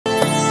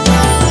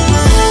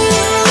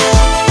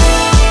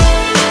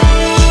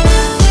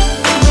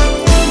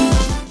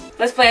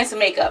explain some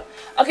makeup.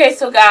 Okay,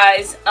 so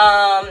guys,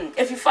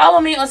 if you follow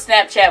me on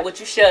Snapchat, which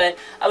you should,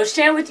 I was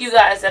sharing with you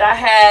guys that I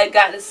had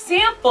gotten a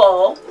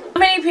sample. How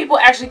many people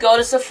actually go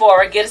to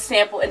Sephora, get a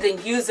sample, and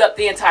then use up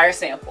the entire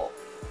sample?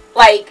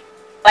 Like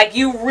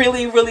you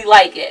really, really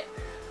like it.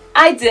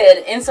 I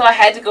did, and so I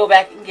had to go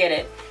back and get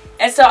it.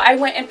 And so I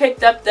went and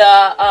picked up the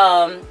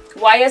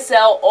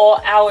YSL All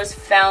Hours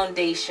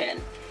Foundation.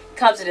 It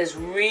comes in this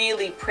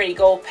really pretty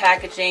gold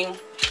packaging.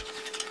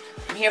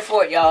 I'm here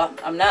for it, y'all.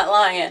 I'm not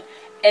lying.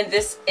 And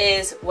this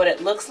is what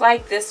it looks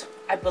like. This,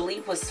 I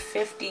believe, was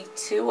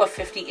 $52 or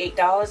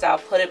 $58. I'll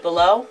put it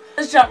below.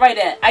 Let's jump right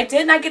in. I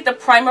did not get the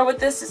primer with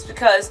this. It's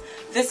because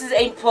this is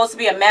supposed to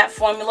be a matte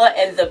formula,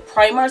 and the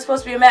primer is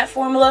supposed to be a matte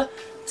formula.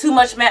 Too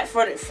much matte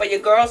for your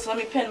girls. So let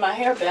me pin my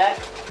hair back.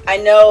 I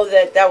know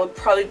that would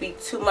probably be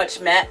too much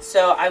matte,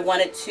 so I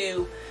wanted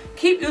to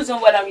keep using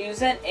what I'm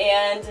using.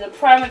 And the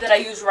primer that I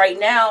use right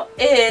now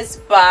is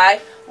by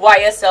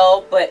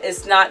YSL, but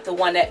it's not the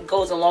one that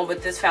goes along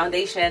with this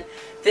foundation.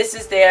 This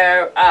is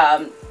their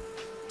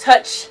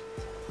Touche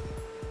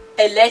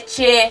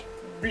Leche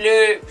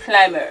Bleu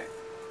Primer.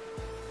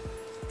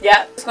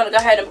 Yeah, I'm just going to go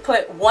ahead and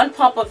put one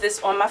pump of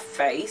this on my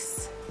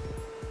face.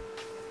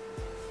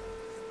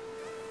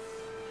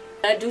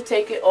 I do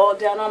take it all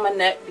down on my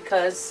neck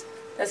because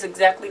that's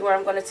exactly where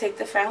I'm going to take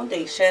the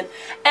foundation.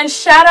 And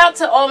shout out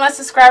to all my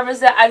subscribers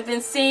that I've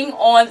been seeing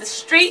on the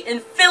street in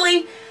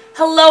Philly.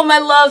 Hello, my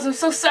loves. I'm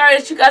so sorry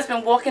that you guys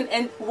have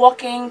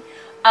been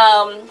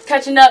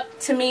catching up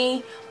to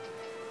me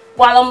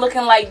while I'm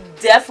looking like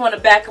death on the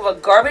back of a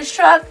garbage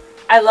truck.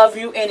 I love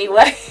you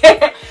anyway.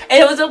 And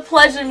it was a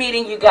pleasure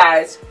meeting you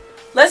guys.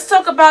 Let's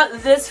talk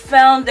about this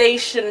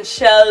foundation,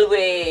 shall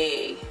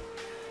we?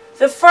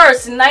 The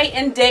first Night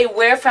and Day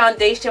Wear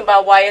Foundation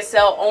by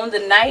YSL on the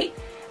night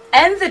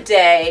and the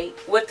day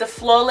with the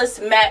flawless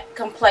matte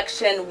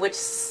complexion which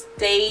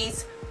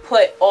stays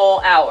put all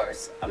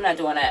hours. I'm not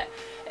doing that.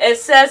 It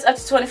says up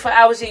to 24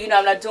 hours. You know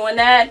I'm not doing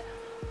that.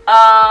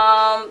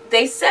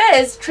 They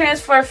says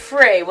transfer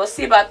free. We'll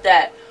see about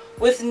that.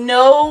 With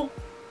no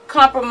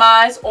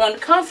compromise on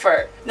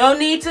comfort. No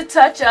need to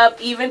touch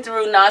up even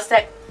through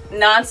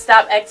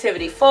non-stop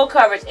activity. Full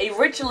coverage. A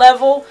rich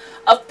level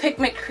of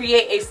pigment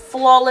create a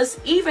flawless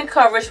even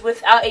coverage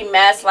without a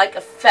mask-like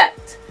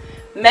effect.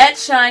 Matte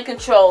shine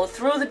control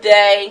through the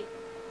day.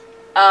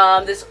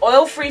 This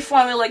oil-free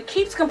formula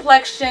keeps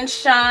complexion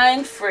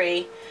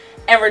shine-free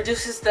and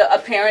reduces the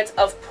appearance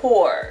of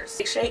pores.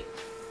 Shake,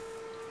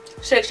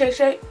 shake, shake,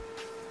 shake.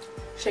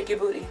 Shake your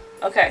booty.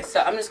 Okay,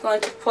 so I'm just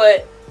going to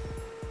put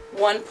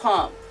one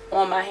pump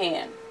on my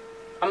hand.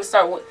 I'm gonna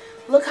start with,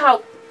 look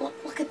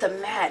at the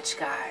match,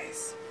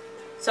 guys.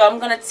 So I'm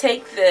gonna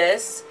take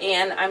this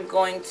and I'm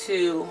going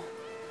to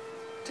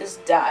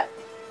just dot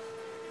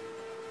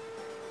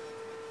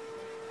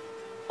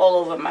all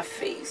over my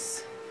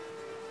face.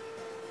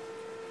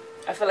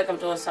 I feel like I'm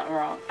doing something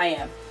wrong. I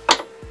am.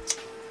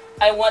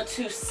 I want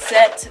to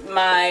set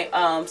my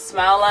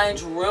smile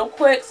lines real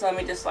quick, so let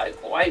me just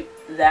like wipe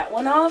that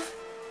one off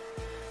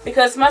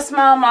because my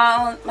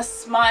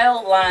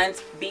smile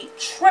lines be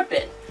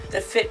tripping.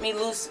 The Fit Me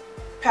Loose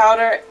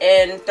powder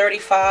in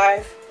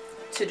 35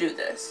 to do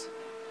this.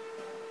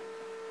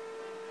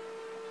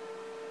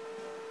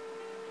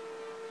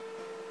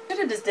 I should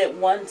have just did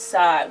one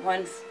side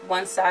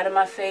of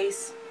my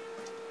face,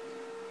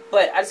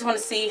 but I just want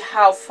to see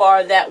how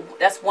far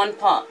that's one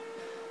pump.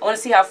 I want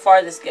to see how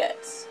far this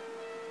gets.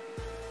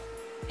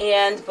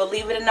 And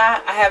believe it or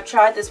not, I have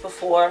tried this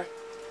before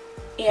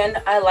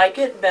and I like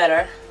it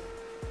better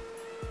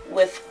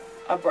with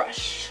a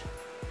brush.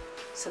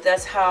 So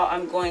that's how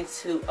I'm going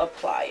to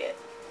apply it.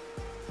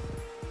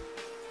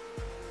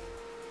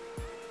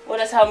 Well,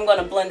 that's how I'm going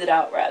to blend it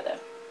out, rather.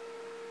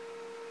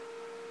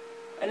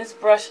 And this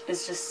brush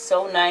is just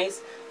so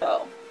nice.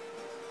 So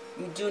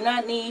you do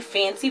not need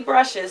fancy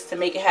brushes to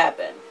make it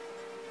happen.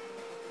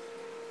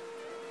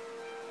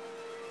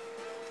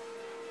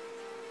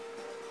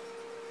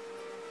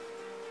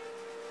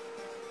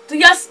 So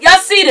y'all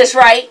see this,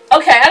 right?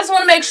 Okay, I just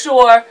want to make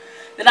sure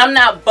that I'm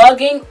not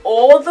bugging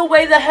all the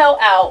way the hell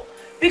out.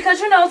 Because,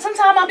 you know,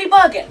 sometimes I'll be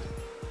bugging.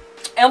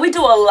 And we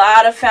do a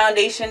lot of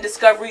foundation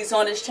discoveries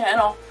on this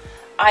channel.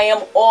 I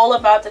am all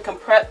about the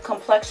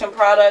complexion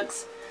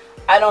products.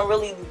 I don't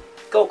really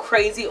go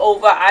crazy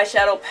over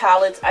eyeshadow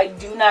palettes. I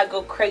do not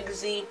go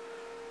crazy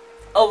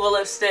over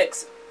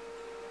lipsticks.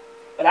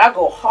 But I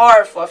go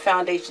hard for a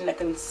foundation and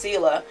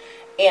concealer.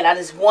 And I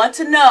just want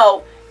to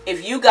know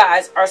if you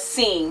guys are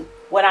seeing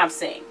what I'm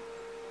seeing.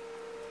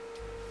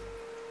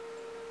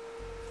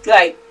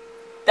 Like,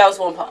 that was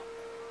one pump.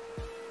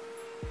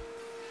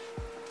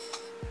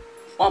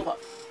 One pump.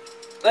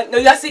 Like, no,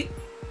 y'all see?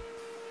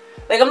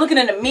 Like, I'm looking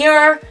in the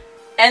mirror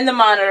and the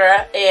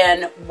monitor,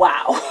 and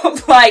wow.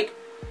 Like,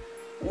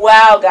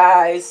 wow,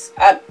 guys.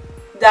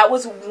 That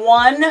was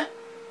one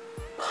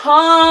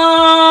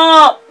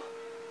pump.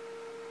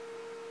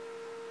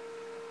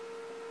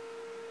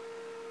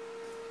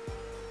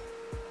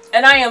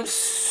 And I am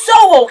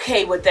so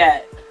okay with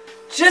that.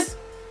 Just,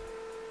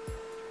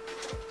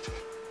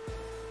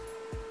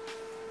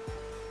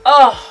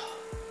 oh,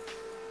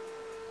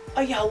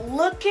 Are y'all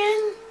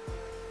looking?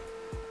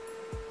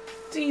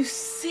 Do you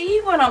see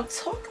what I'm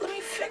talking? Let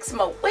me fix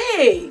my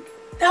wig.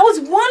 That was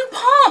one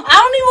pump. I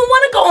don't even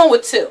want to go on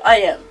with two. I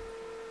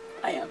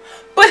am.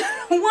 But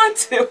I want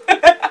to.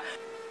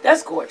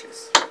 That's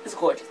gorgeous. It's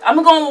gorgeous. I'm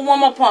going to go on with one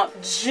more pump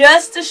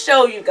just to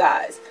show you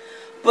guys.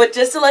 But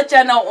just to let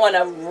y'all know, on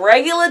a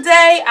regular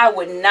day, I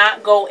would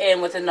not go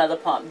in with another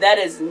pump. That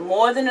is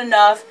more than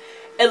enough.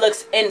 It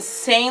looks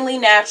insanely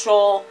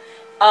natural.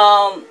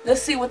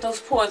 Let's see what those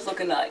pores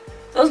looking like.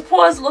 Those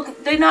pores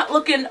look, they're not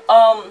looking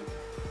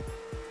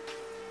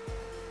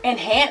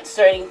enhanced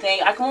or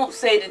anything. I won't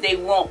say that they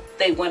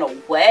went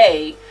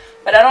away,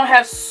 but I don't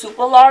have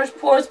super large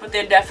pores, but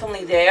they're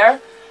definitely there.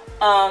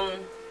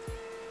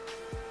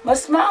 My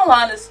smile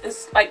line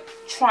is like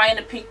trying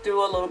to peek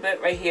through a little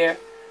bit right here,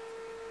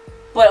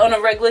 but on a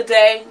regular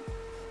day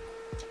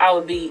I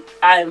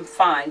am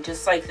fine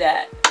just like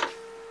that.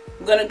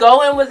 I'm gonna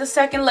go in with a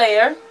second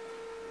layer,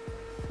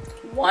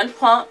 one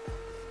pump.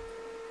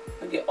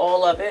 I'll get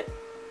all of it,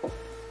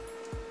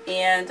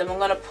 and I'm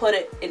gonna put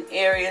it in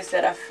areas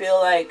that I feel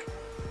like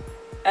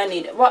I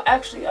need it. Well,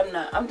 actually I'm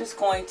not. I'm just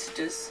going to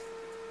just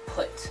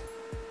put.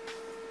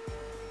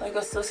 I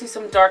can still see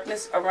some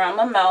darkness around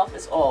my mouth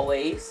as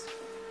always.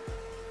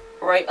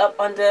 Right up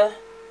under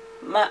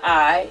my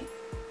eye.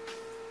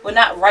 Well,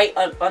 not right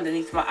up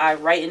underneath my eye,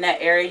 right in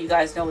that area. You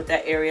guys know what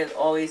that area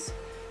always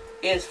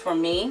is for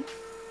me.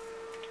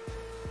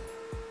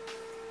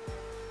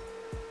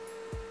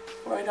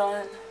 Right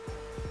on.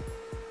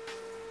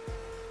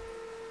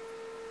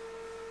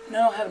 And I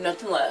don't have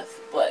nothing left,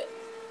 but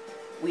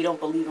we don't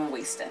believe in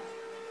wasting.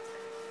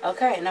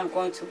 Okay, and I'm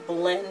going to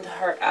blend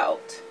her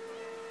out.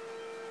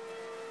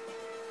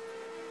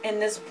 And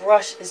this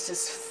brush is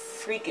just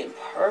freaking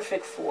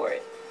perfect for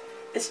it.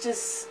 It's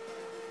just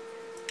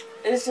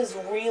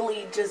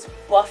really just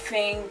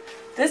buffing.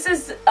 This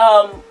is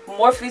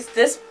Morphe's.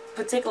 This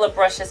particular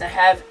brush doesn't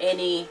have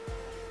any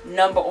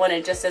number on it,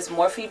 it just says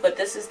Morphe, but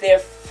this is their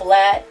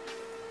flat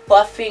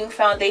buffing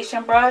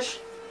foundation brush,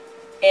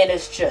 and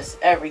it's just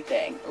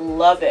everything.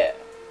 Love it.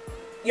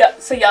 Yeah,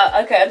 so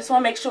y'all, okay, I just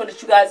want to make sure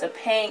that you guys are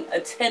paying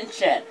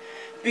attention,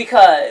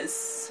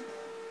 because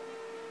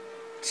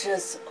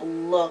just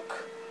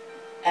look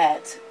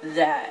at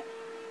that.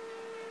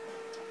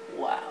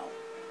 Wow.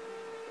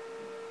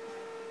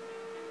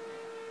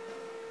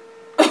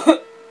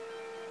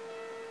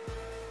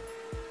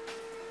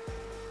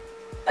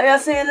 Are y'all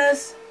seeing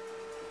this?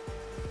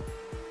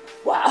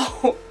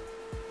 Wow.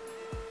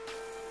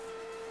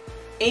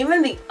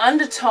 Even the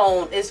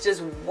undertone is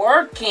just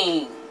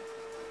working.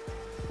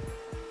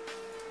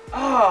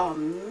 Oh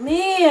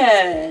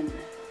man.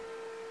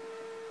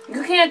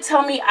 You can't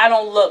tell me I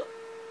don't look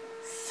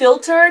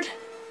filtered.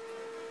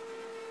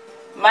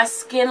 My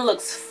skin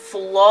looks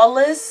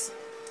flawless,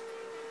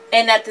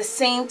 and at the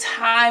same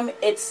time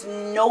it's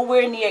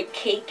nowhere near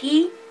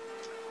cakey,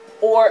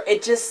 or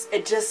it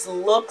just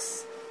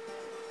looks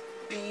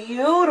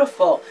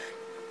beautiful.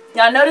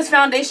 Now I know this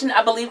foundation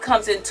I believe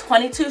comes in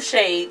 22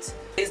 shades.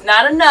 It's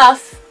not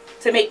enough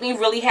to make me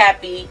really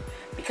happy,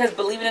 because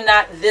believe it or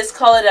not, this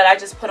color that I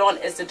just put on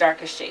is the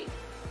darkest shade.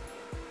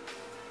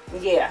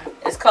 Yeah,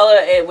 it's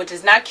color, which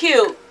is not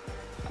cute.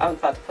 I was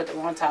about to put the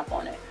wrong top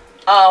on it.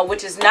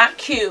 Which is not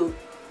cute,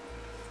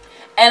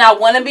 and I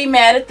want to be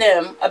mad at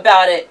them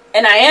about it,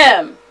 and I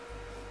am,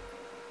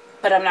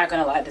 but I'm not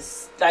gonna lie.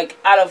 This, like,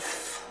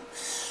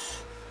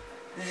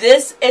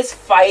 this is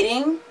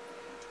fighting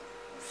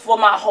for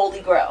my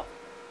holy grail.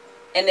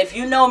 And if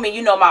you know me,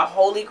 you know my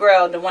holy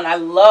grail, the one I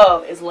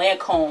love, is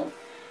Lancome,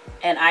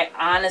 and I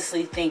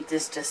honestly think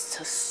this just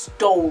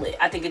stole it.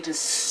 I think it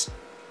just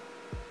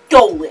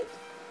stole it.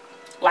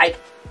 Like,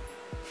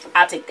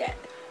 I'll take that.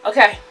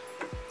 Okay.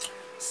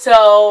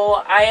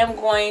 So I am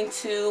going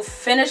to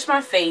finish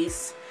my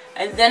face,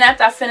 and then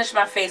after I finish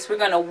my face, we're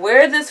going to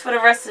wear this for the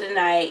rest of the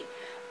night,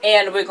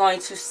 and we're going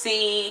to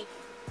see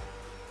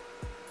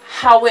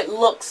how it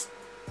looks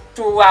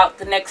throughout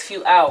the next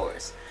few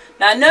hours.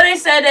 Now I know they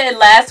said that it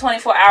lasts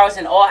 24 hours,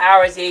 and all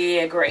hours,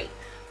 yeah, great.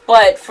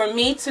 But for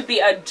me to be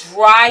a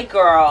dry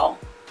girl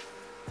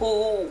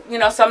who, you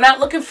know, so I'm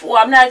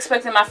not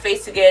expecting my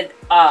face to get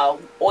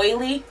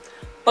oily.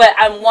 But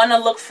I want to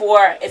look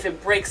for if it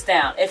breaks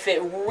down, if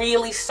it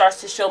really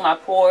starts to show my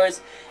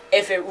pores,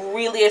 if it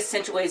really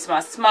accentuates my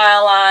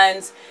smile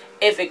lines,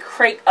 if it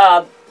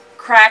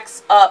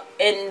cracks up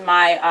in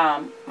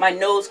my my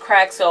nose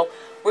crack. So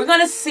we're going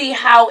to see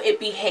how it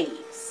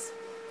behaves.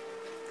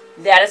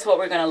 That is what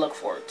we're going to look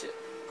forward to.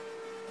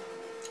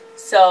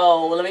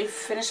 So let me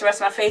finish the rest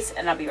of my face,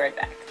 and I'll be right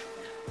back.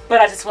 But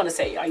I just want to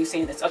say, are you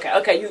seeing this? Okay,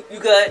 okay, you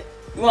good?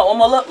 You want one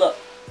more look? Look.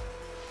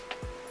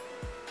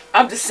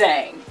 I'm just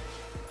saying.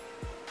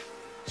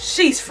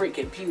 She's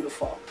freaking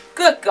beautiful.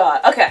 Good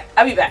God. Okay,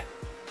 I'll be back.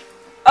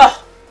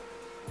 Oh.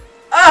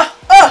 Oh.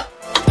 Oh.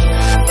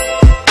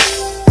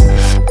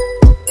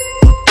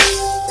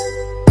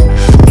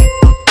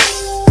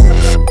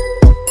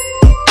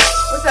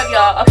 What's up,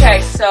 y'all?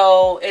 Okay,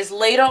 so it's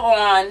later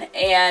on,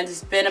 and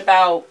it's been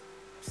about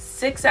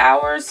 6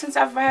 hours since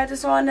I've had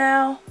this on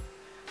now.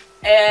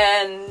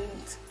 And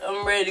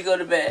I'm ready to go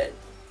to bed.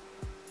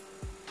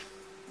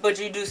 But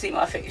you do see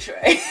my face,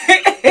 right?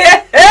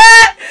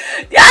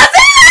 Y'all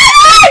see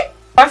that?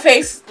 My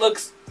face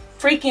looks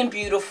freaking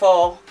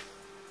beautiful.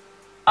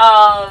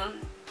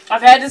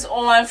 I've had this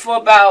on for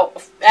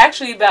about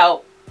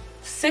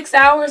 6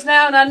 hours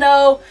now, and I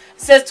know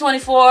it says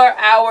 24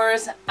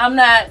 hours. I'm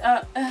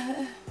not,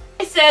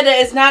 it said that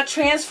it's not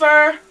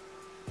transfer.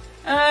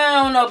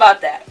 I don't know about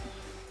that.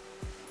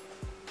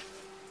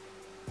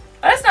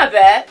 That's not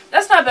bad.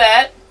 That's not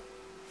bad.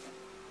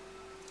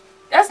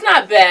 That's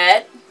not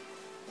bad.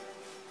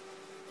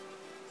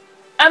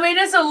 I mean,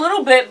 it's a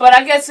little bit, but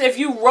I guess if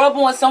you rub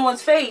on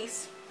someone's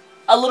face,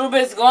 a little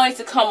bit is going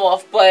to come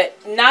off, but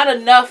not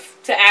enough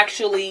to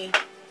actually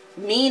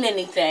mean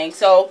anything.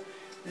 So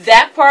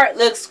that part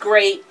looks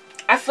great.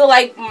 I feel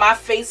like my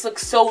face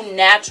looks so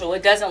natural.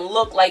 It doesn't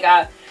look like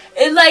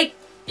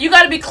you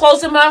got to be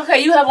close enough.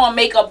 Okay, you have on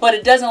makeup, but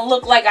it doesn't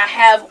look like I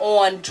have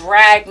on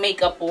drag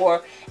makeup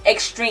or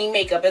extreme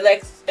makeup.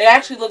 It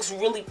actually looks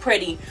really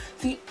pretty.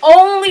 The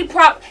only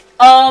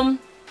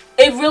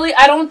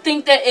I don't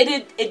think that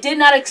it did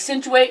not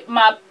accentuate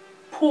my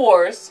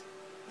pores.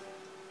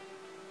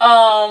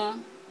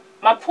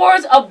 My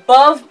pores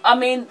above,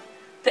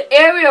 the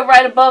area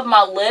right above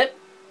my lip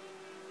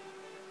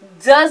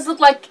does look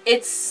like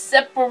it's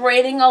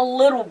separating a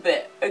little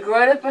bit. Like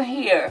right up in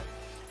here.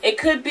 It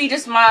could be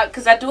just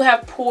because I do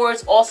have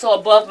pores also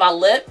above my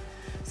lip.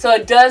 So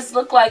it does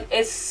look like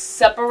it's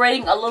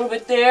separating a little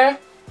bit there.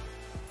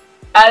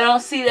 I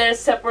don't see that it's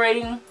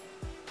separating.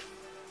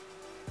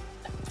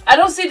 I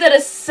don't see that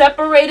it's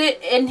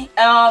separated in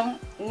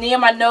near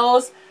my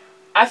nose.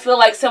 I feel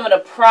like some of the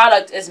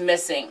product is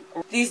missing.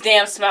 These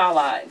damn smile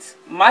lines.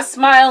 My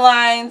smile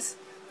lines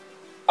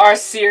are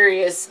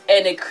serious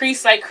and it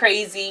crease like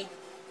crazy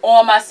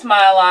on my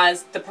smile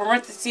lines. The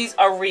parentheses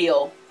are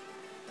real.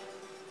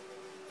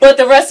 But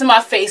the rest of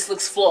my face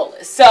looks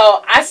flawless.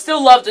 So I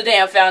still love the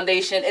damn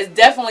foundation. It's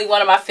definitely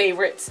one of my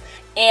favorites.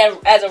 And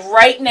as of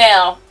right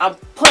now, I'm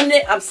putting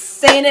it, I'm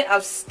saying it,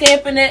 I'm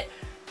stamping it.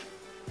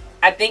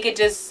 I think it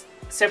just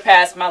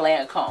surpassed my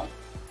Lancome.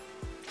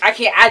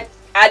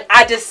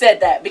 I just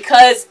said that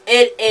because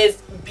it is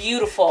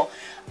beautiful.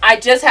 I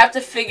just have to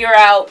figure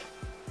out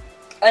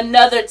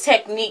another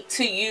technique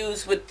to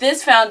use with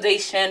this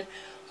foundation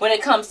when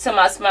it comes to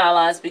my smile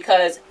lines,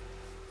 because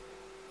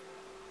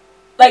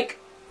like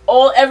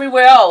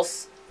everywhere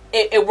else,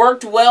 it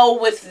worked well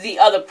with the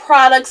other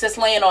products that's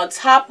laying on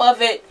top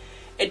of it.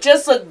 It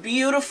just looked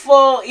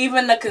beautiful.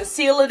 Even the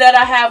concealer that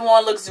I have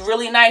on looks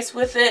really nice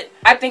with it.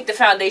 I think the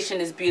foundation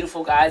is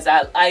beautiful, guys.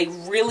 I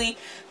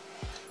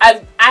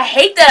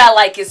hate that I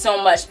like it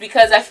so much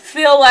because I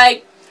feel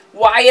like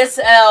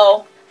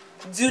YSL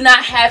do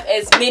not have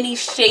as many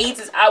shades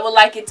as I would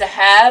like it to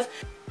have.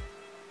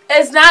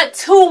 It's not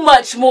too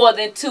much more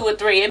than 2 or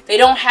 3. They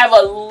don't have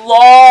a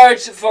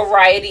large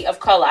variety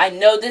of color. I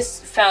know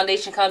this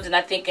foundation comes in,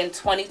 I think, in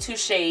 22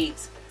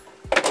 shades.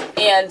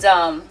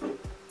 And,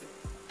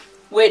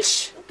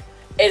 which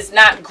is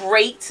not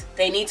great.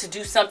 They need to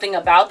do something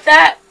about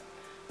that.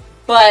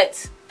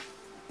 But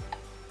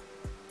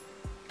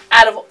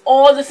out of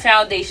all the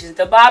foundations,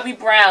 the Bobbi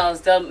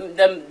Browns, the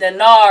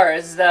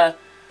NARS, the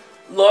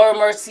Laura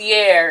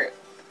Mercier,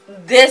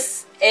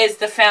 this is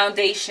the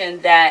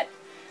foundation that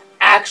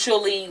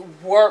actually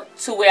worked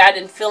to where I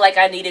didn't feel like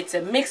I needed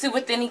to mix it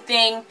with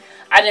anything.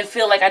 I didn't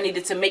feel like I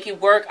needed to make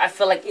it work. I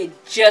feel like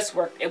it just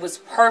worked. It was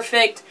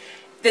perfect.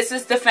 This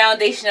is the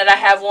foundation that I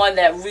have on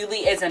that really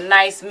is a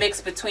nice mix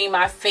between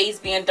my face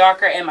being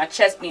darker and my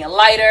chest being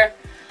lighter.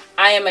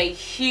 I am a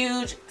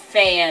huge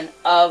fan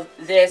of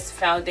this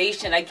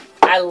foundation.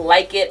 I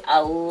like it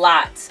a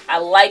lot. I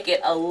like it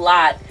a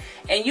lot.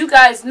 And you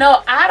guys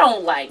know I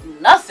don't like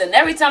nothing.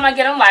 Every time I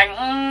get it, I'm like,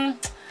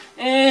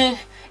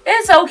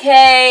 it's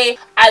okay.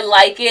 I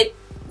like it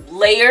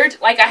layered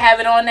like I have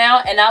it on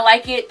now, and I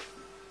like it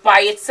by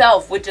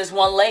itself with just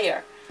one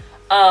layer.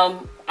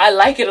 I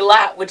like it a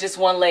lot with just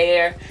one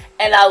layer,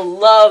 and I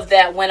love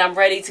that when I'm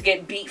ready to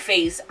get beat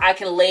face, I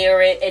can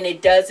layer it and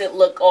it doesn't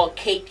look all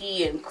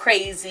cakey and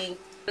crazy.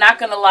 Not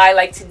gonna lie,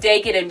 like today,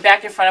 getting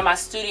back in front of my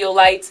studio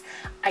lights,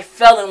 I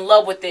fell in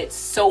love with it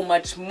so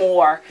much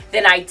more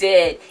than I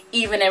did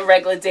even in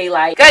regular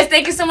daylight. Guys,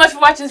 thank you so much for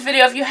watching this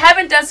video. If you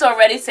haven't done so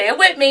already, say it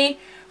with me.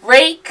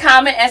 Rate,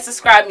 comment, and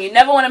subscribe. You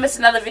never want to miss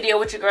another video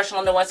with your girl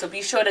Shlinda1, so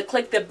be sure to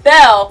click the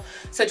bell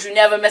so that you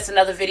never miss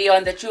another video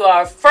and that you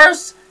are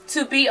first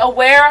to be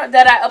aware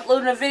that I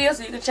uploaded a video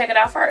so you can check it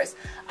out first.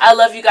 I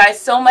love you guys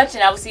so much,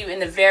 and I will see you in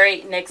the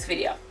very next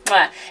video.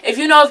 If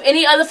you know of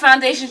any other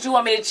foundations you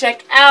want me to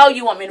check out,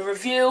 you want me to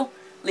review,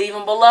 leave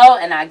them below,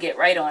 and I'll get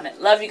right on it.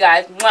 Love you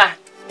guys. Mwah.